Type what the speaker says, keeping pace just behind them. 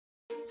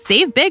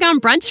Save big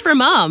on brunch for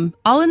mom,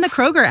 all in the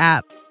Kroger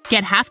app.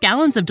 Get half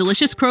gallons of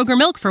delicious Kroger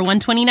milk for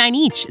 $1.29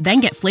 each.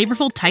 Then get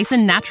flavorful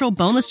Tyson natural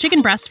boneless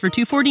chicken breasts for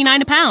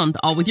 $2.49 a pound,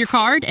 all with your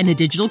card and a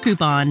digital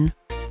coupon.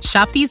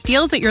 Shop these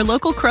deals at your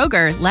local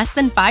Kroger, less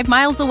than 5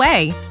 miles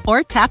away.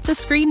 Or tap the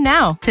screen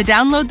now to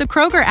download the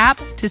Kroger app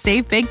to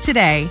save big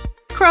today.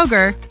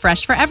 Kroger,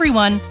 fresh for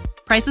everyone.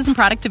 Prices and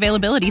product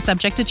availability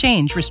subject to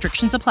change.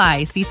 Restrictions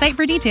apply. See site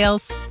for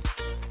details.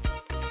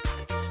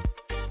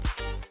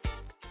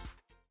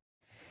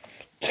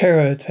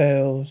 Terror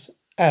Tales.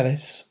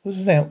 Alice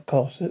was an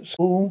outcast at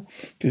school.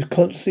 She was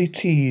constantly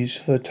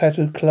teased for her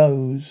tattered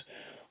clothes,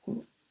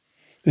 with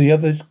the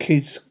other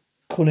kids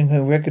calling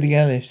her Raggedy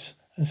Alice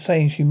and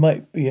saying she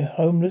might be a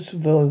homeless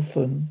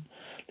orphan.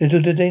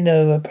 Little did they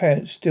know her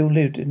parents still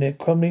lived in their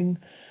crumbling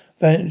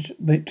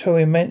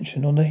Victorian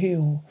mansion on the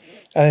hill.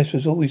 Alice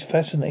was always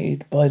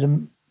fascinated by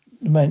the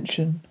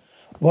mansion,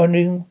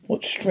 wondering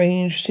what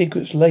strange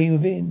secrets lay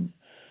within.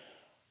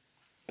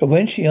 But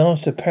when she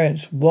asked her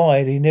parents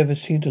why they never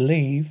seemed to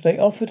leave, they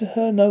offered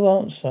her no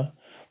answer.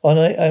 One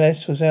night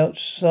Alice was out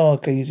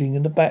stargazing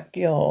in the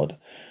backyard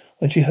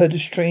when she heard a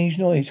strange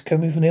noise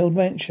coming from the old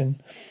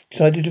mansion. She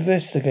decided to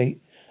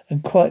investigate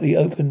and quietly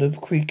opened the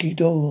creaky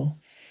door.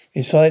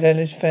 Inside,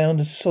 Alice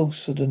found the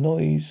source of the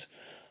noise,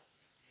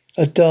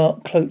 a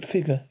dark cloaked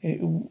figure.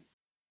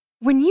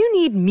 When you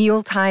need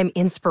mealtime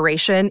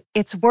inspiration,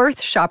 it's worth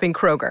shopping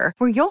Kroger,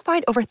 where you'll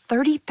find over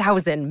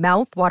 30,000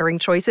 mouth-watering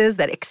choices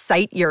that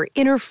excite your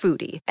inner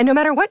foodie. And no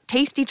matter what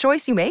tasty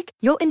choice you make,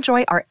 you'll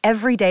enjoy our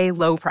everyday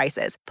low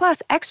prices,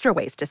 plus extra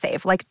ways to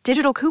save, like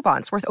digital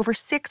coupons worth over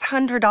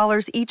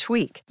 $600 each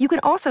week. You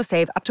can also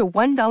save up to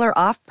 $1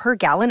 off per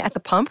gallon at the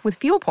pump with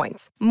fuel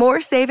points.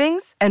 More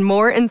savings and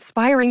more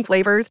inspiring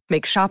flavors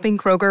make shopping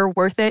Kroger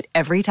worth it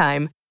every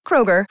time.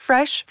 Kroger,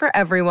 fresh for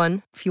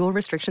everyone. Fuel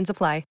restrictions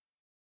apply.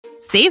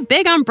 Save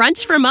big on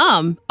brunch for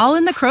mom, all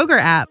in the Kroger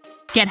app.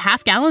 Get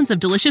half gallons of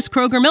delicious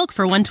Kroger milk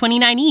for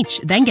 $1.29 each.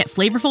 Then get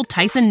flavorful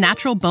Tyson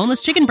natural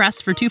boneless chicken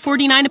breasts for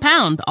 $2.49 a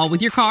pound, all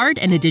with your card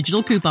and a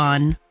digital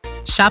coupon.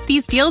 Shop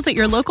these deals at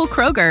your local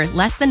Kroger,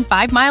 less than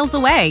 5 miles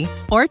away.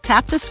 Or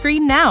tap the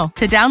screen now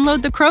to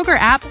download the Kroger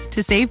app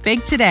to save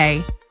big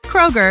today.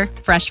 Kroger,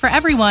 fresh for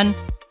everyone.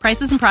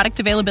 Prices and product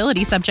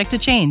availability subject to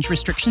change.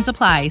 Restrictions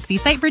apply. See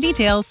site for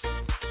details.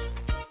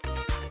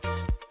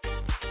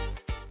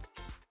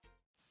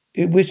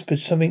 It whispered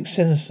something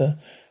sinister,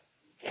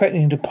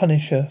 threatening to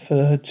punish her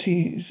for her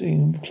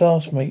teasing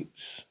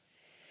classmates.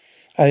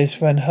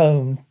 Alice ran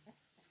home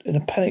in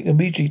a panic and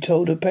immediately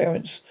told her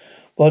parents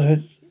what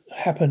had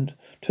happened.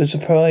 To her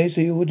surprise,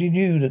 they already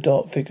knew the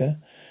dark figure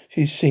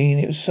she'd seen.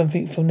 It was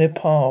something from their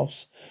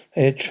past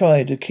they had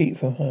tried to keep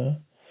from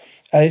her.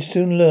 Alice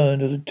soon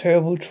learned of the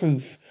terrible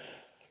truth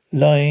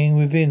lying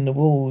within the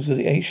walls of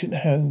the ancient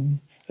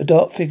home. The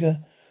dark figure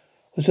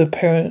was her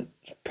parents'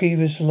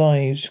 previous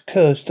lives,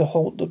 cursed to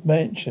haunt the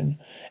mansion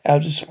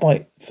out of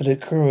spite for their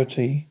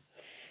cruelty.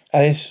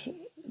 Alice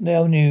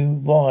now knew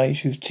why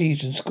she was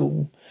teased in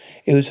school.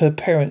 It was her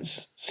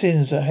parents'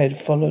 sins that had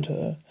followed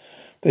her.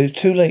 But it was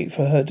too late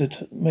for her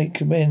to make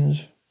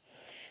amends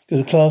to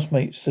the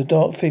classmates. The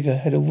dark figure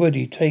had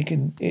already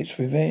taken its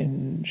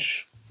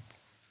revenge.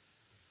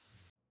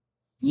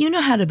 You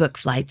know how to book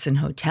flights and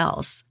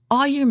hotels.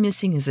 All you're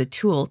missing is a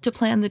tool to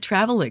plan the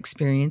travel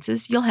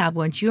experiences you'll have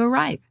once you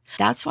arrive.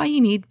 That's why you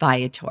need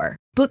Viator.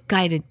 Book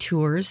guided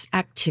tours,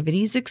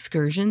 activities,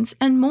 excursions,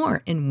 and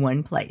more in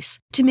one place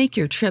to make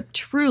your trip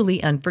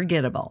truly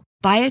unforgettable.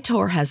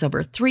 Viator has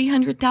over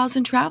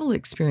 300,000 travel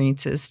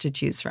experiences to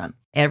choose from.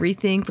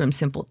 Everything from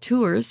simple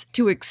tours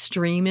to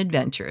extreme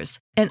adventures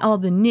and all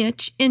the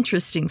niche,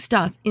 interesting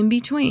stuff in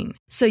between.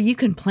 So you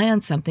can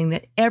plan something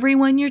that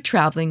everyone you're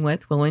traveling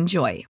with will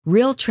enjoy.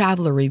 Real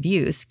traveler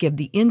reviews give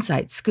the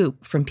inside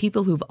scoop from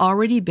people who've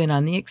already been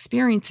on the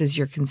experiences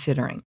you're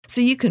considering. So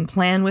you can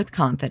plan with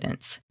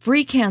confidence.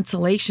 Free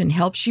cancellation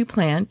helps you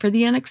plan for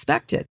the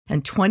unexpected.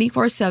 And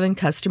 24/7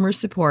 customer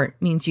support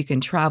means you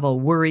can travel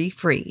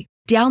worry-free.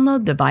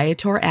 Download the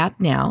Viator app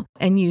now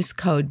and use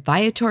code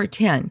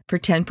Viator10 for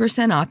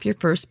 10% off your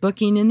first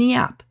booking in the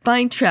app.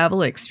 Find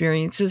travel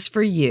experiences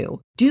for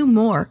you. Do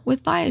more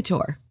with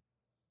Viator.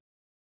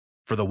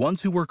 For the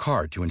ones who work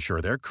hard to ensure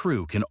their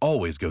crew can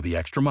always go the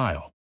extra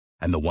mile,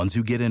 and the ones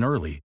who get in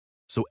early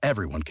so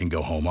everyone can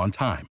go home on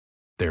time,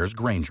 there's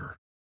Grainger,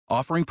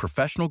 offering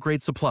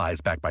professional-grade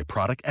supplies backed by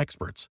product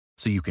experts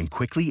so you can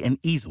quickly and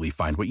easily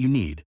find what you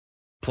need.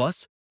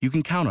 Plus, you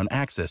can count on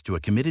access to a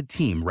committed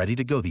team ready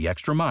to go the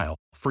extra mile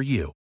for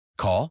you.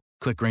 Call,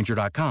 click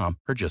Grainger.com,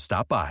 or just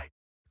stop by.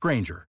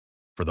 Grainger,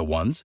 for the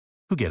ones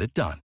who get it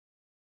done.